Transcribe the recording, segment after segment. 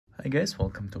Hi guys,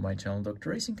 welcome to my channel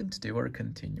Dr.Racing, and today we're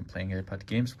continuing playing iPad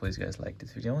games. Please guys like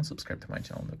this video and subscribe to my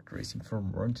channel Dr.Racing for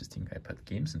more interesting iPad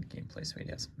games and gameplays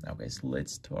videos. Now guys,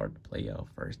 let's start play our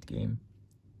first game.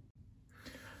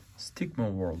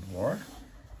 Stickman World War.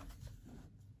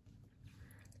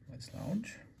 Let's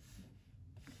launch.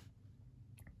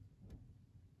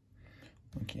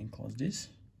 Okay, close this.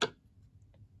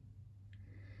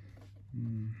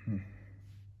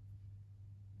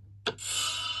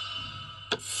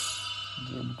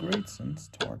 The upgrades and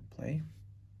start play.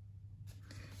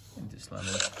 In this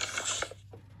level,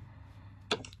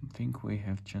 I think we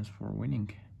have chance for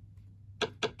winning.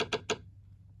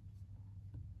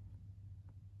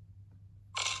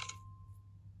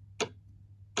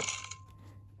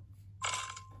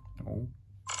 Oh.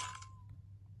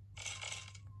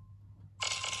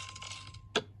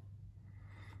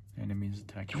 Enemies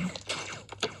attacking.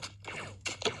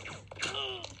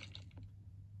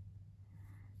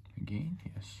 Again,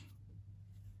 yes.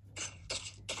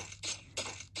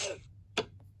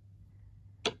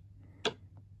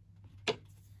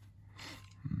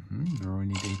 There are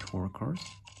only 8 workers.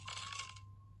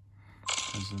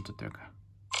 Doesn't attack.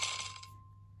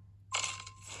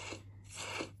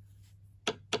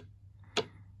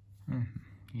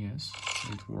 Yes,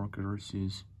 8 workers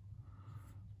is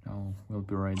now will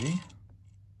be ready.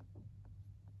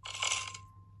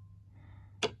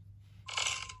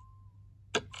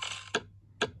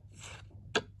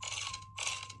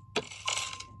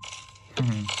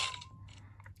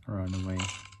 Run away.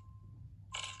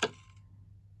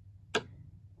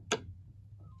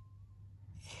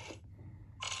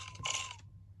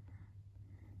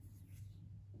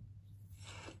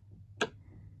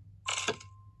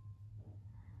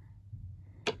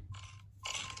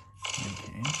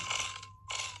 Okay.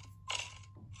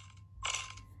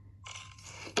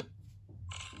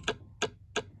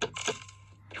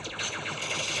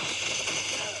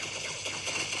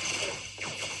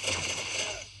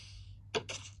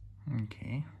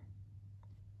 Okay.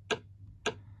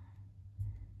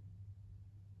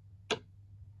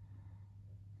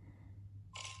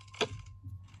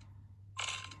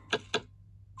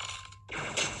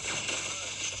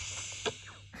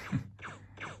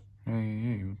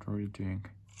 Hey, what are you doing?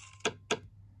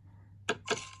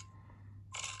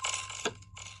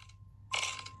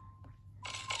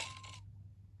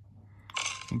 I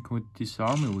think with this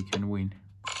army we can win.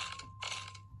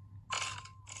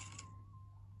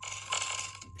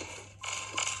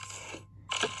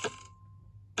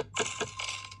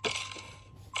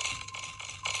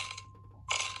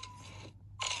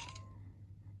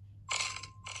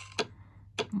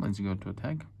 Let's go to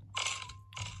attack.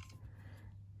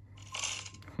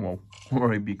 Wow,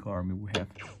 what a big army we have.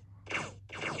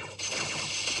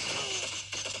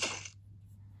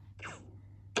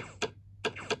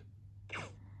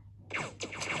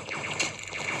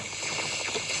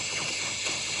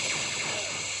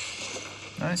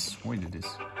 Nice, we did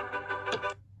this.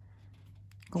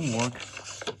 Good work.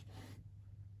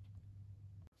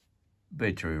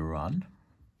 Battery run.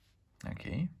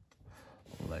 Okay.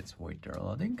 Let's wait their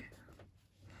loading.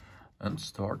 And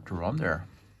start to run there.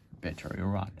 Battery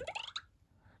run.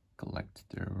 Collect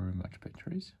very much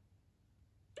batteries.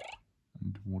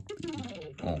 And what we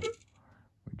did? Oh,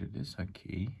 we did this.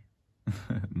 Okay.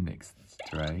 Next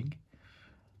strike.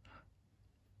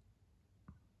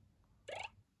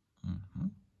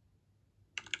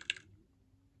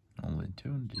 Only 2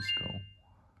 on disco.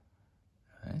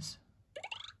 Nice.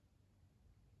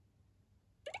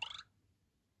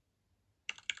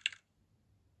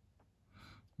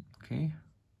 Okay.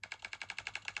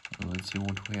 Let's see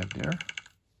what we have there.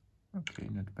 Okay,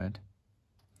 not bad.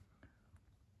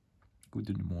 Good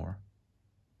and more.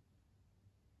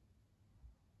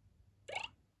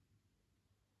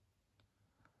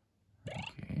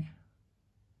 Okay.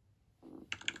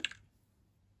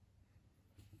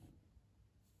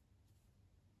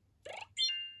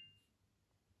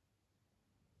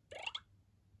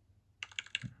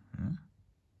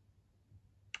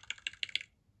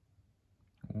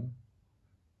 Oh,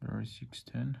 there are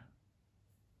 610.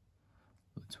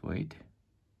 Let's wait.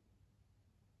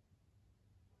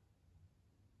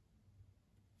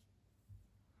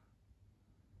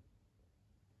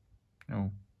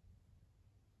 Oh.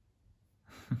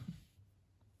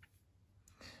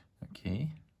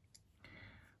 Okay.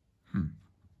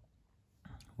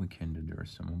 We can do there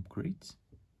some upgrades.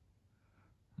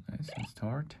 Nice, and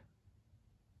start.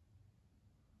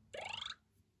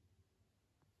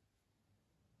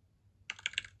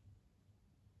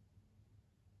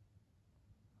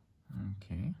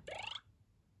 Okay.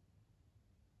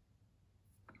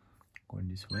 Going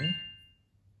this way.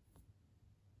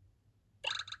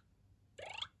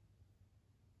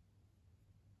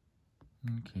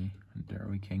 Okay, and there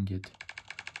we can get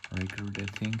record, I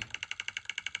think.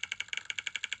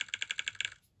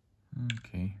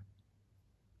 Okay.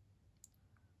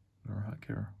 Or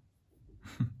hacker.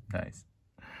 Nice.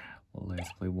 Well,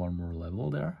 let's play one more level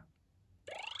there.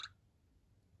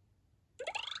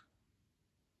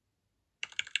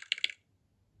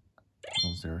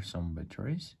 Was there some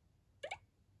batteries?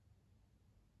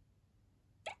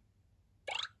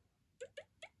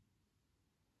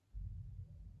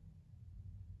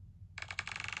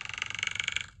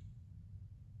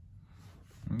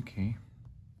 Okay.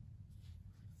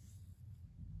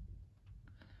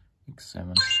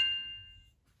 X7.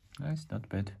 Nice, not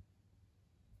bad.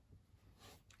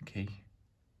 Okay.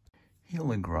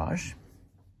 Healing garage.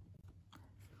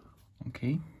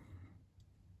 Okay.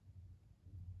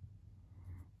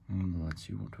 Let's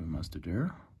see what we must do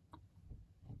there.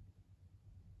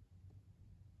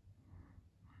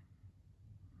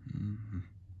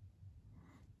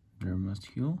 There must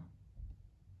heal.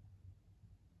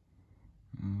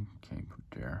 Okay, put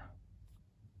there.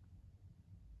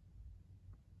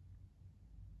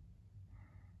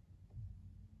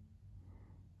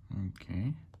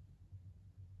 Okay.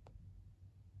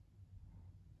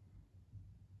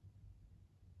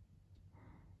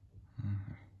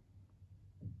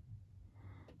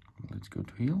 Let's go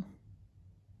to heal.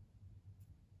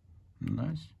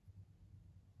 Nice.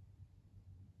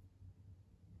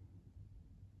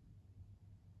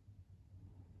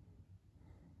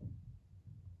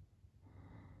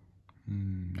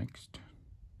 Next.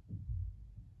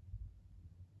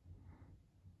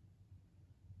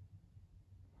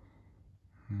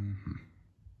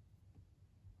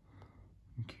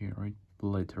 Okay, right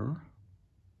later.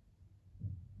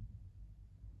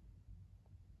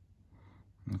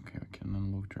 Okay, I can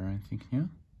unlock there anything new?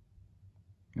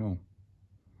 No.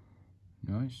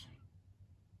 Nice.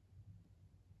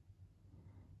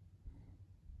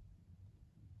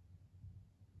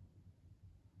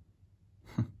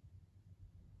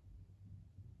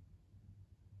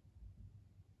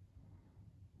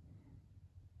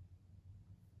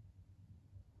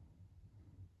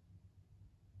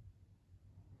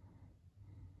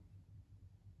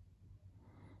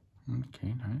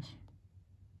 Okay, nice.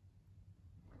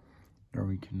 There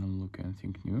we can unlock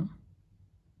anything new.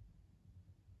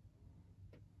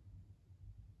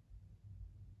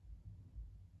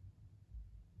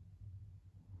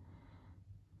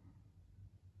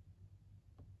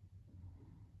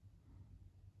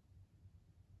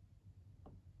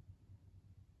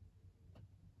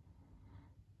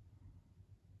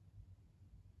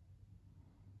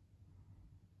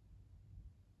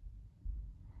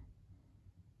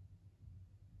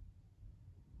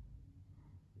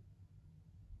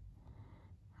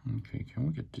 Okay, can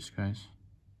we get this, guys?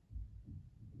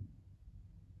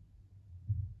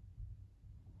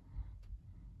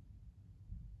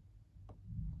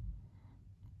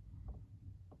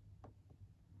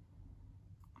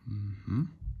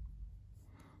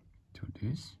 Do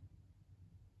this.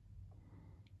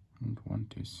 And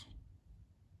want this.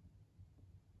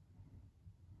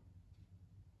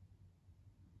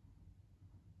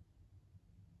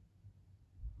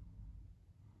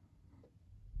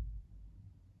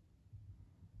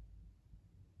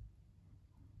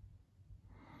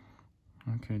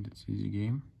 Okay, that's easy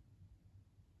game.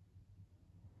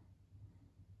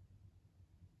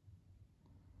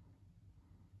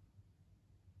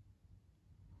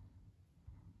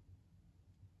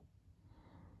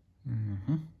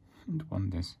 And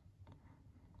want this.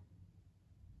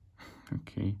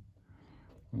 Okay,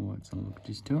 let's unlock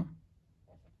these two.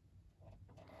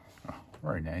 Oh,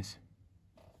 very nice.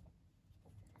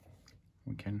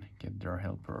 We can get their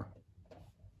helper.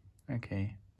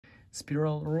 Okay.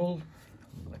 Spiral rule.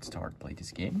 Let's start play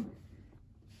this game.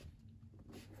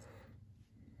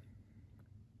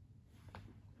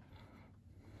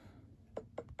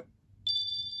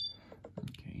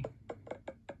 Okay.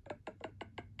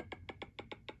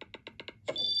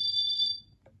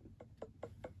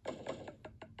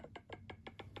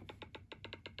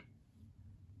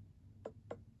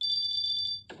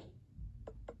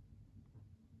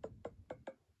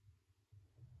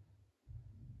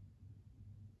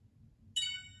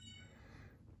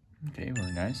 Okay,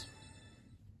 very nice.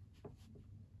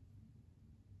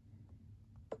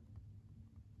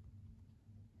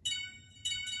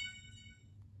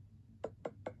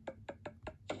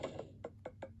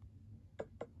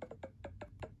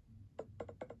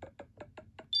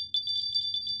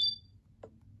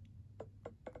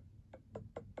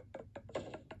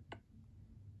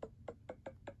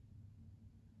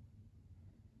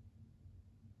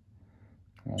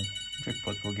 Well,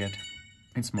 jackpot we'll get.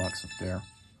 It's max up there.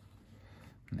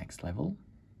 Next level.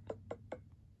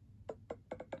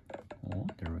 Oh,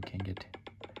 there we can get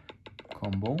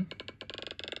combo.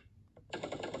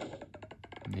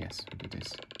 Yes, we do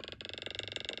this.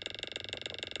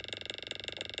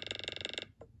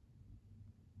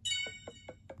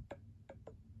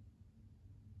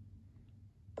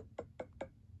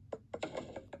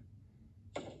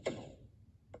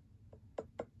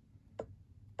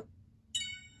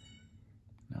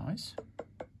 Nice.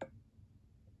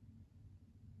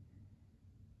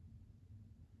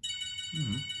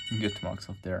 Good marks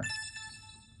up there.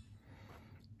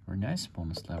 Very nice.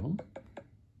 Bonus level.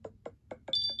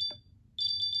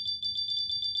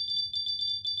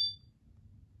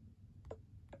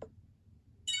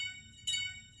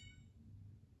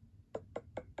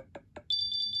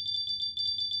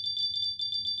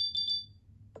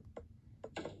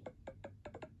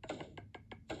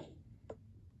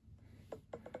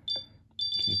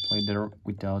 Okay, play there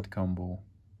without combo.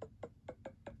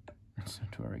 That's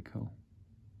not very cool.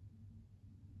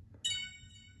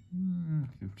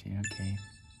 50, okay.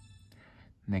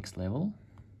 Next level.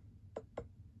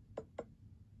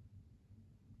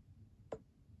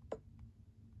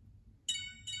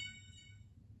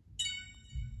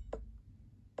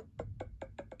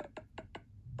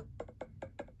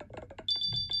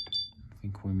 I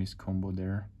think we missed combo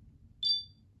there.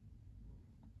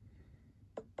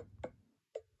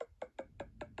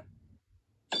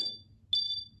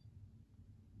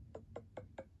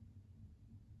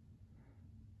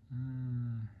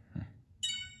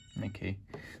 Okay,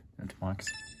 that marks.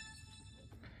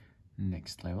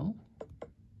 Next level.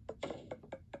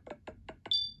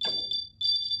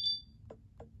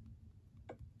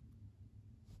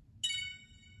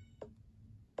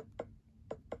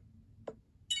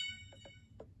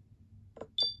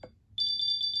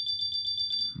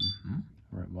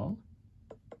 Very well.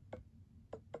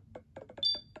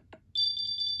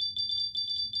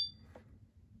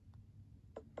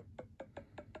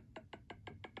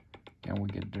 Can we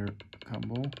get their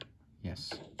combo?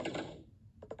 Yes.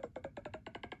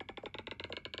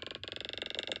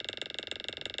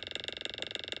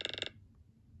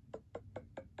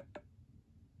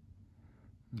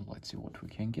 Let's see what we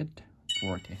can get.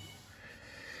 40.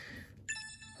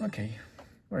 Okay,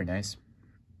 very nice.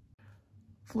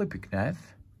 Flippy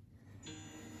knife.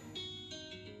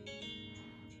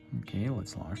 Okay,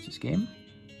 let's launch this game.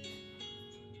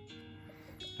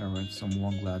 There was some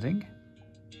long loading.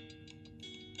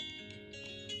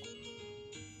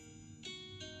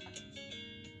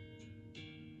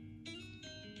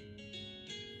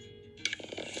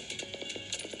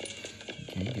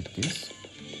 Okay, get this.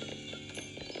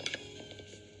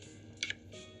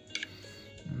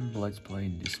 And let's play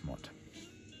in this mode.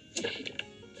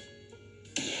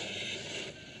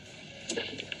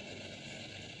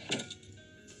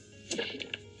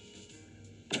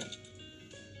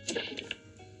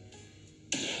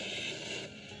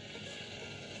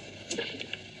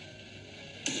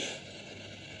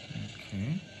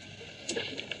 Okay.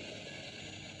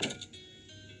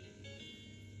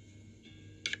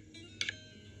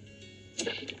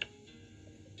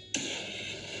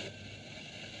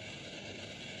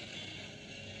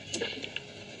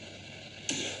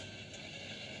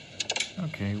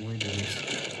 Okay, we did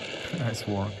it. Nice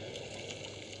work.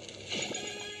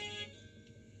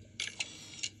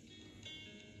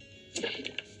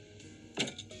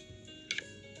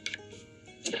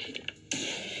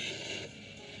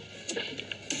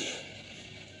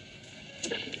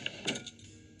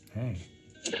 Hey.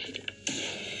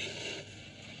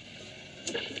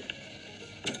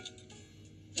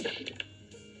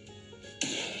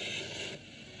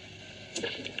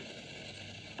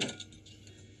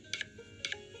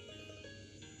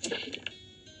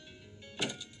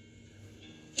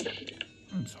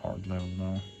 It's hard level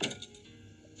now.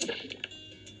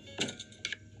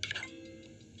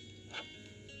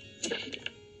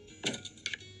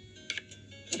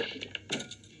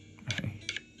 Hey.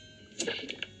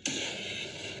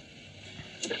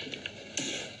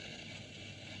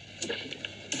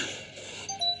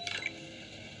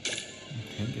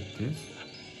 Okay, get this.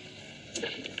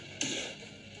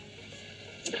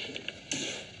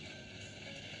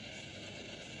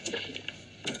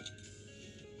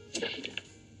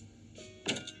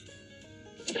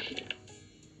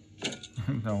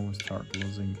 Now we start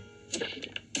losing.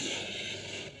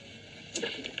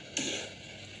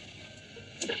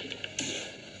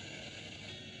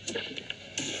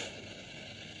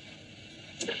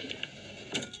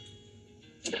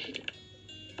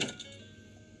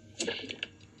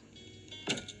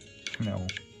 No.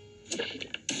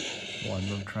 One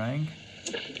more trying.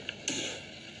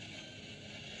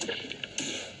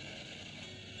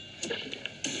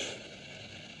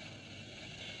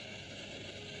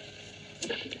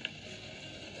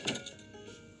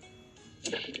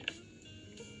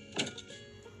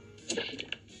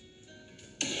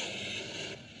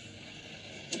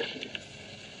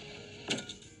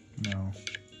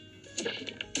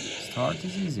 start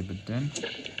is easy, but then...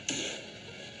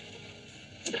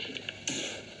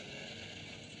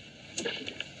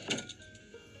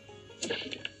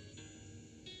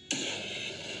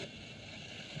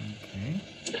 Okay.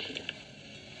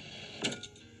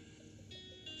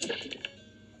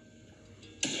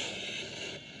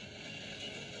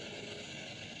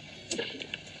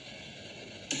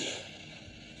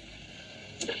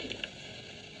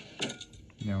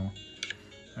 No.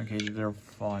 Okay, their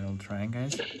final try,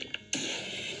 guys.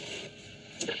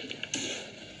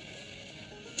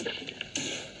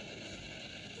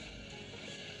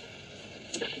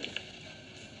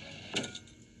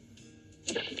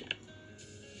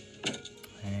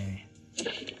 Hey.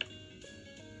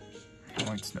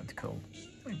 Oh, it's not cool.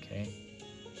 Okay.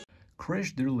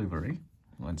 Crash delivery.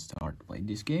 Let's start playing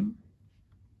this game.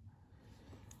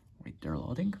 Wait, they're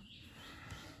loading.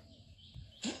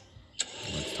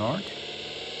 Let's start.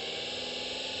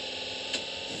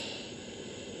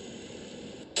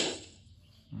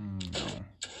 No.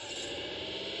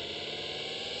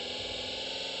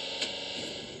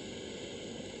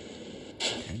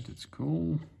 Okay, that's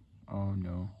cool. Oh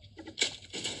no.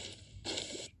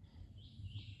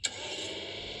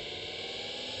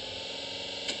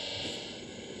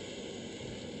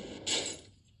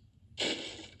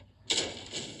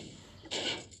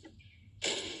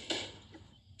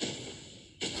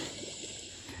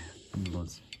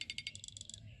 Loads.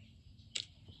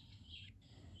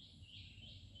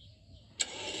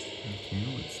 Okay,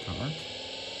 let's start.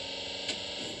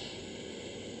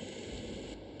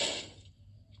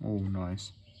 Oh,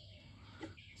 nice. I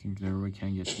think there we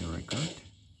can get new record.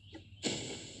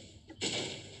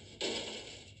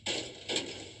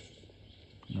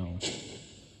 No.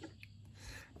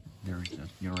 There is not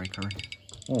new record.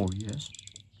 Oh, yes.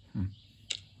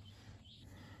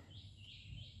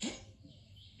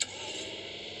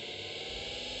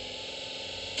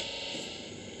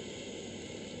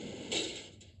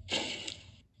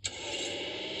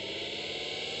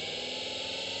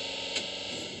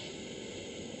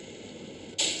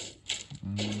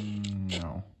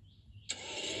 No.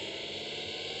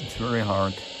 It's very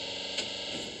hard.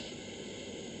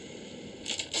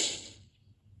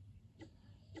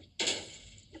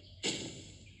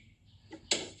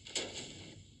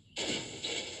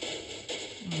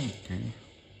 Okay.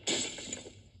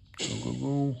 Go, go,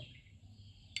 go.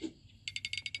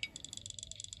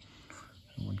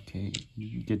 1K.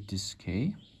 You get this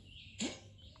K.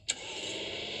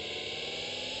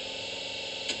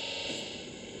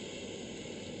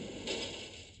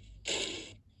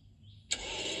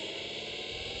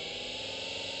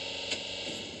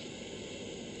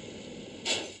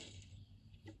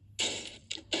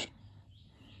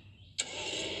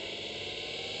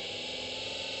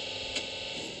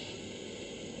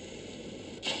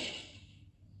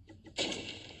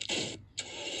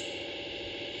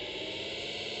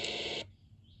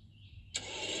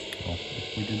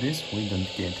 If we do this, we don't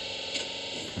get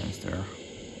transfer.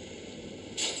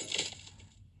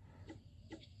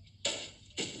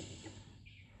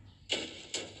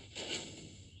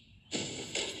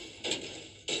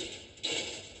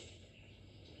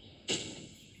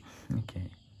 Okay.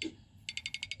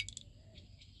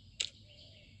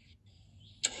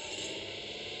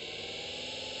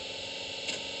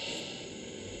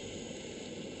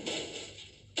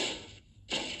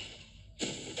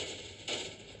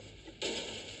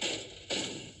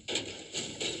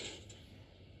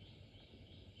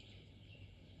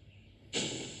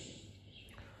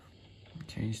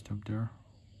 Okay, stop there.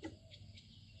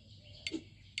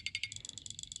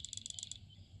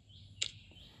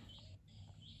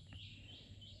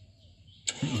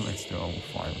 Let's do our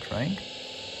final trying.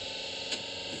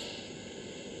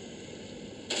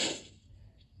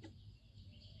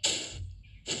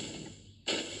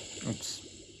 Oops.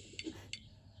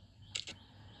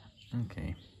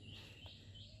 Okay.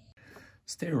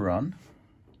 Stair run.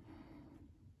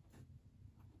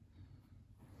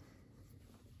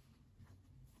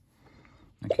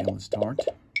 Okay, let's start.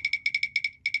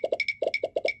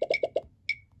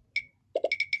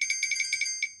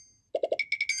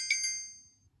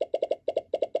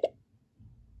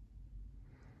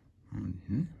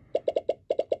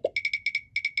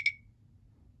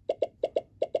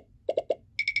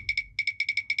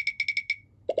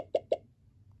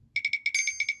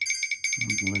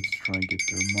 And let's try get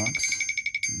their max.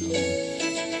 No.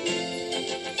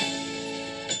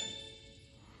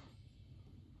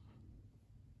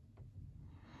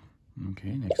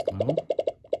 Okay, next level.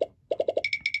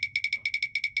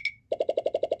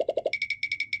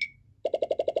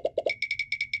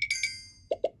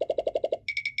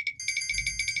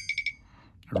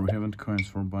 we haven't coins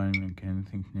for buying like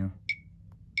anything new.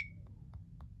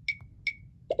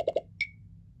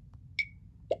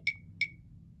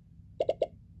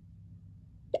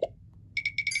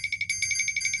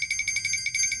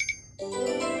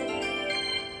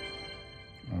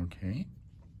 Okay,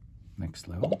 next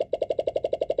level.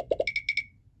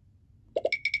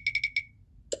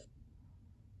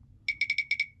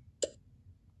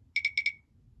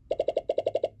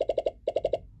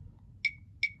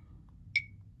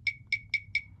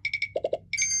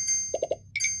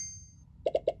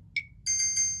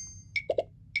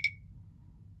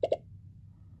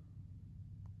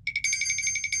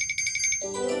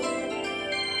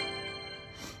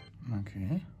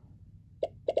 Okay.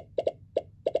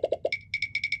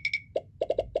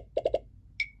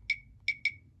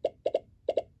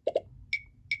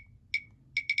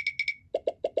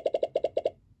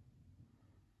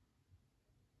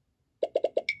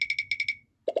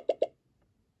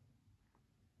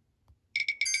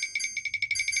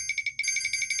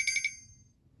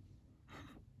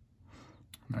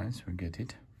 Nice, we get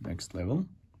it. Next level.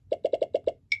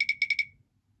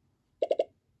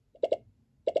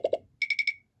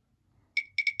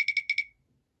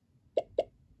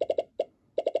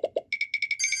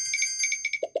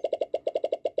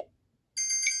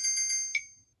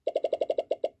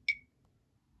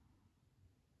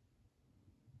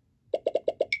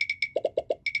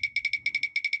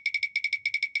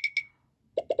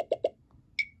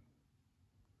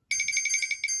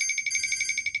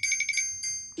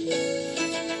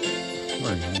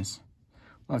 Very nice.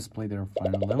 Let's play their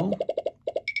final level.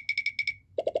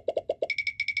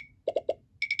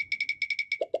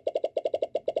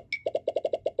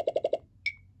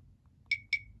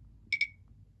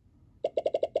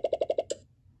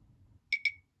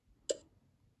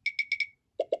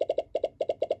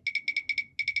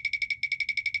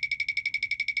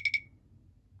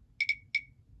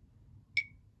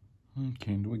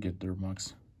 Okay, do we get their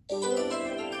marks?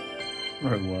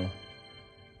 Very well.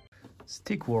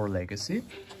 Stick War Legacy.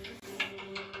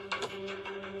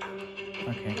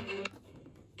 Okay.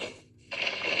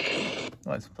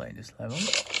 Let's play this level.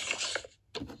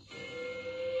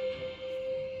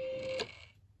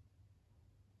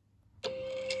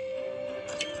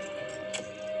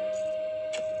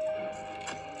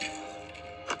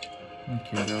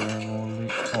 Okay, there are only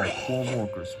 4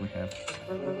 workers we have.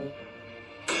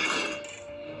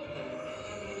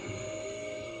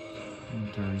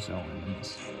 And there is our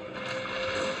enemies.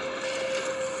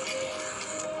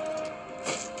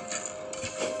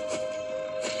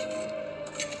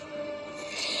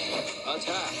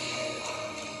 Attack!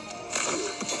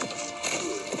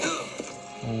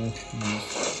 Oh,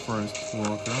 nice first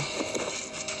worker.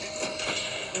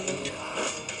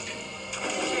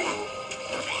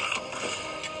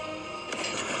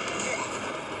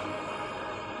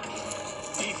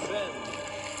 Defend!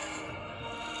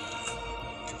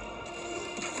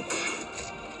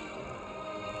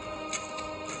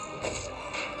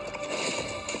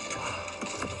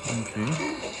 Okay.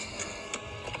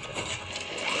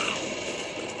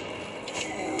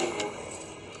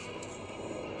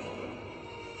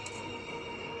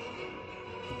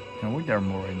 Now there are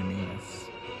more enemies.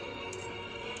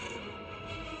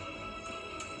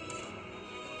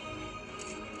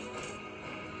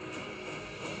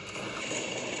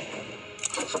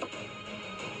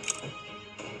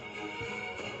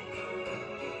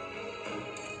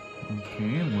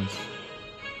 Okay, let's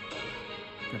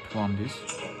get one this.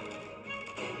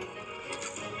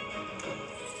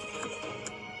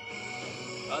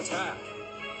 Attack!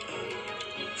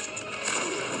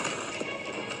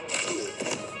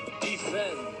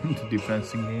 Defend! The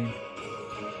defensive game.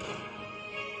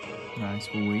 Nice,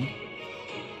 we win.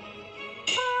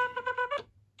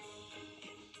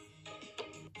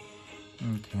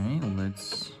 Okay,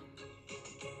 let's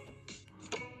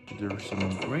do some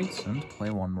upgrades and play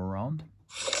one more round.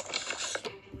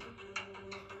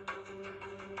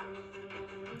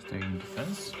 Stay in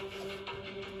defense.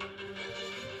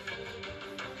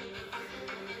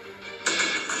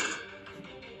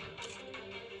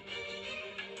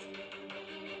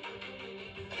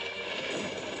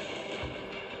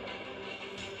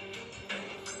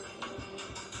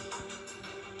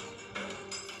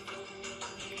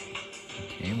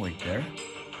 Okay, wait there.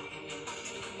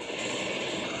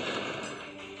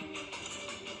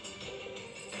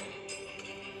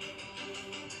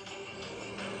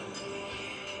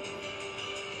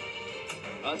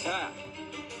 Attack!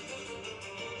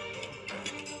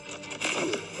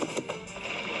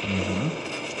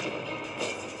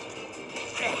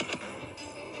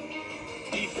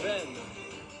 Defend!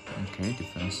 Okay,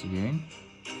 defense again.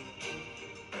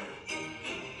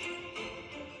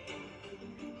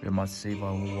 We must save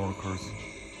our workers.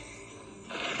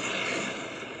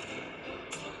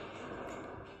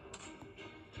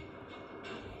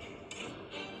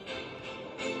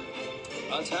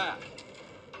 Attack.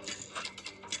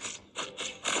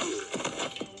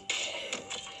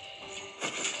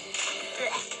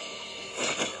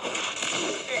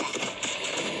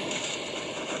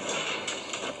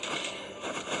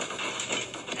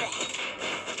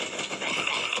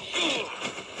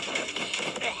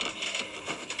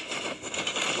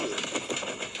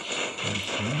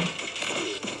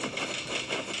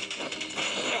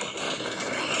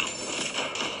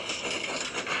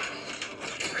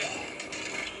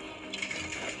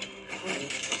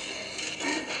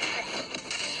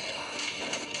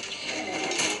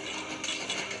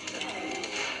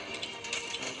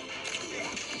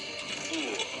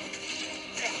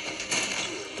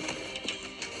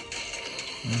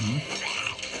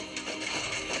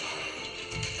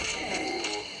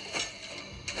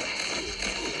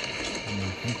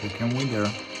 I think we can win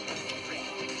there.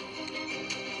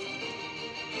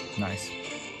 Nice.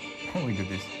 We do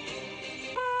this.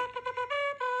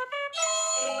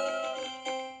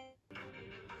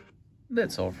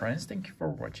 That's all, friends. Thank you for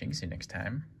watching. See you next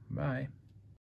time. Bye.